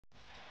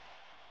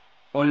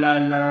Hola,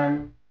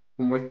 Alan,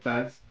 ¿cómo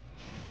estás?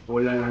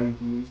 Hola,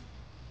 Landy.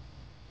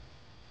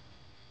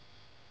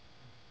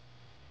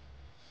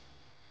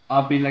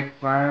 I'll be like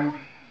fine.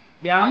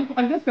 Yeah,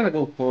 I'm just gonna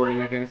go for it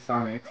against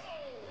Sonic.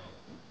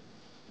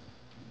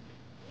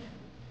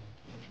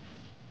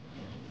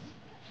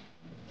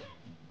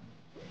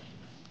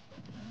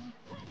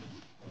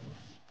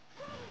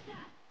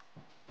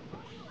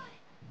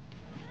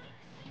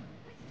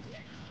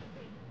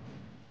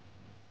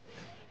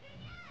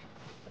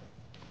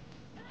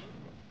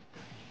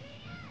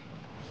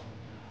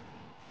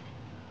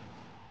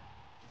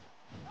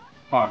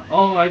 Fuck.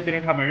 Oh, I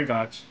didn't have air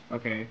dodge.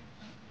 Okay.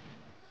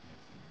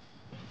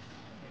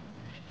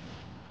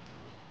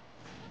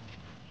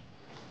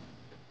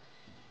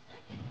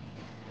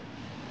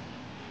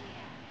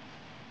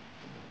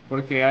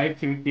 Porque hay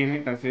quien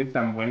tiene canciones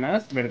tan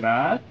buenas,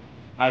 ¿verdad?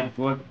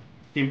 iPod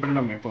siempre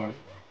lo mejor.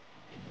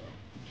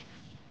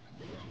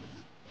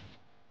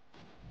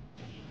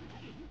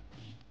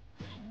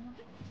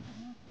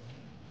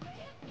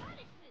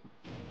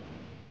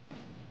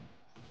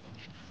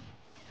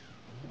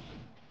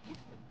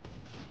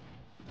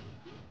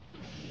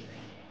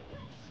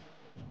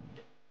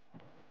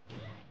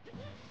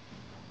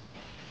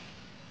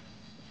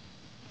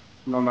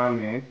 No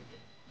mames.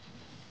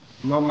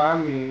 No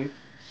mames.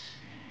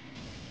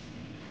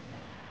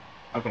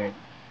 Okay.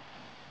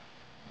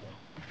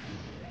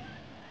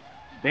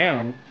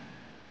 Damn.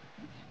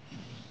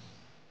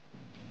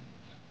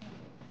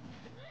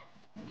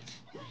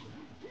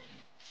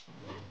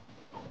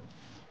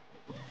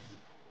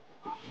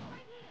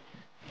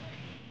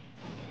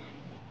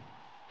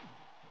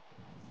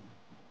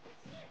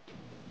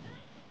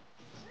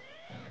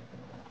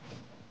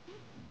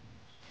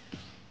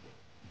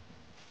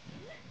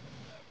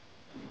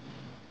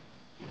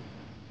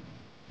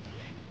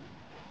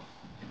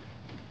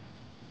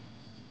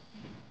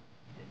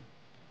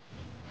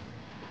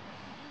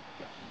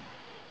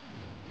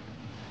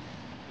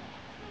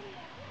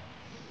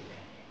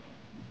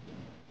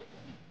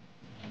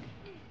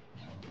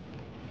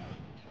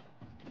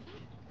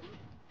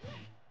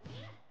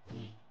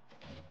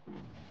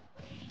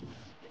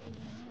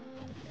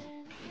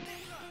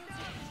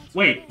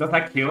 Wait, does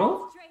that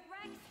kill?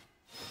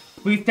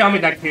 Please tell me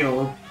that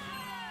kills.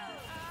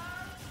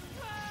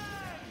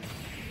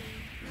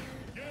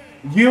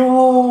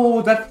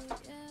 Yo,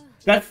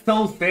 that's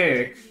so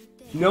sick.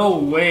 No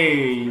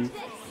way.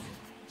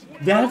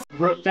 That's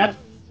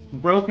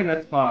broken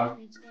as fuck.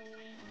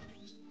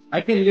 I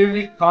can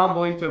literally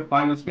combo into a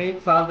final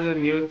space, sound like a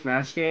new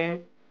Smash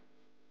game.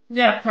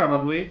 Yeah,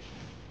 probably.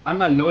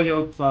 I'm a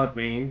loyal Cloud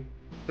Main.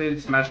 Play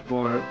Smash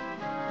 4.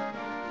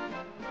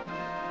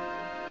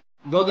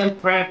 Golden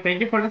Prep, thank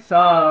you for the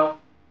sub.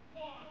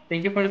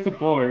 Thank you for the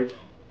support.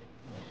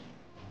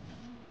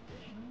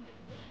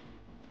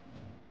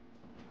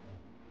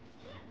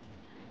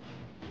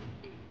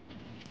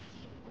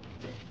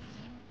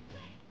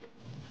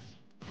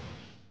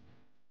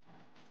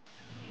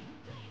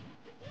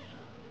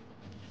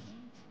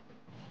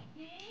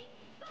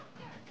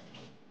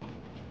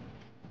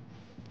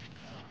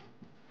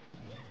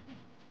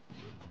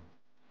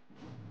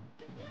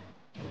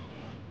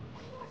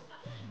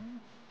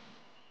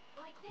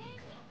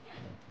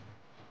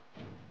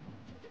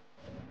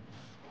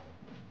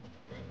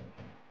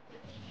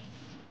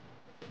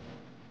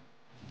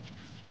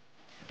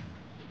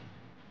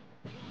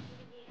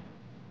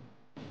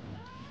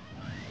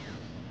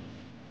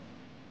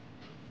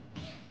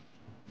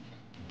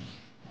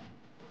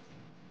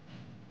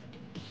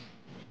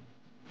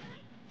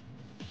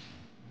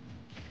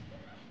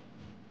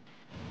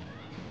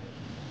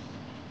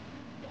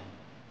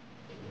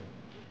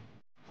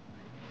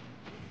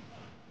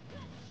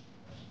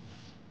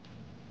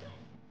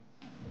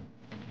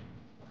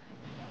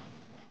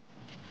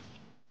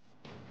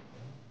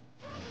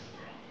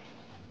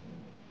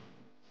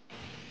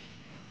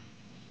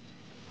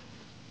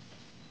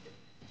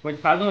 Wait,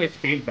 how do I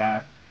escape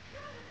that?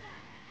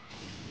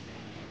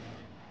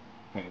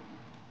 Okay.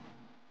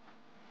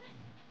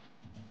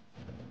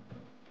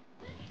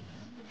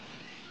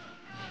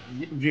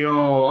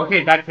 Yo,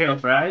 okay, that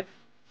kills, right?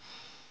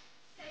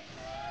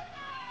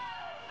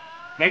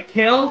 That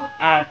kills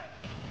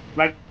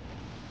like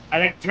at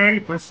like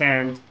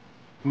 30%.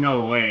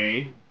 No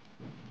way.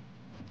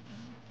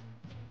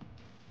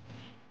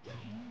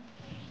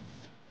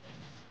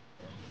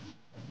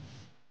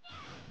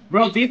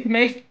 Bro, this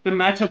makes the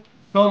matchup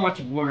so much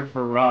worse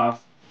for Ross.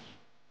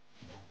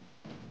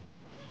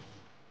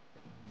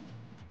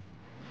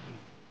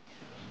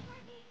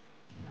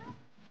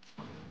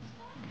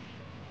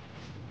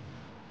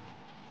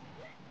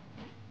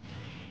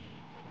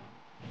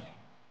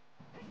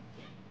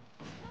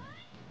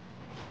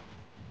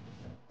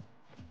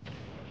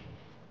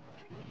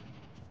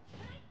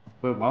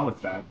 Wait, what was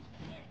that?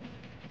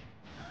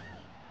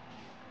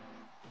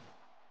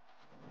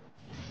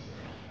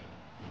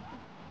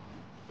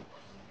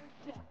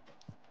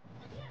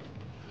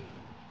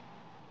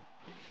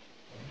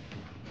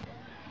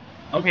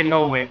 Okay,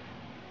 no, wait.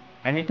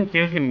 I need to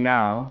kill him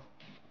now.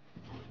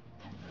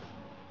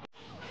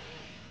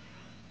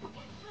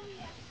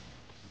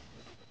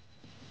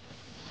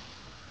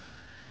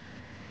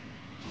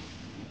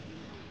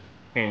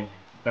 Okay,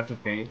 that's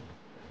okay.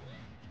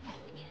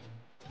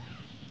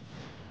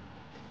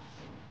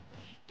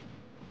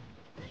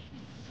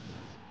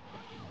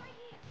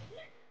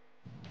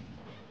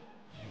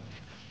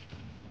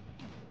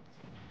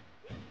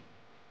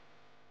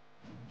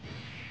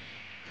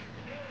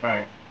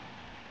 Right.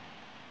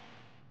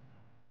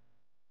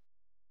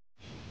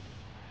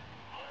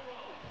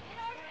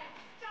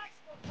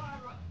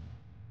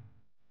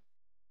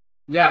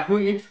 Yeah, who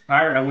eats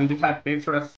fire? I will just have dangerous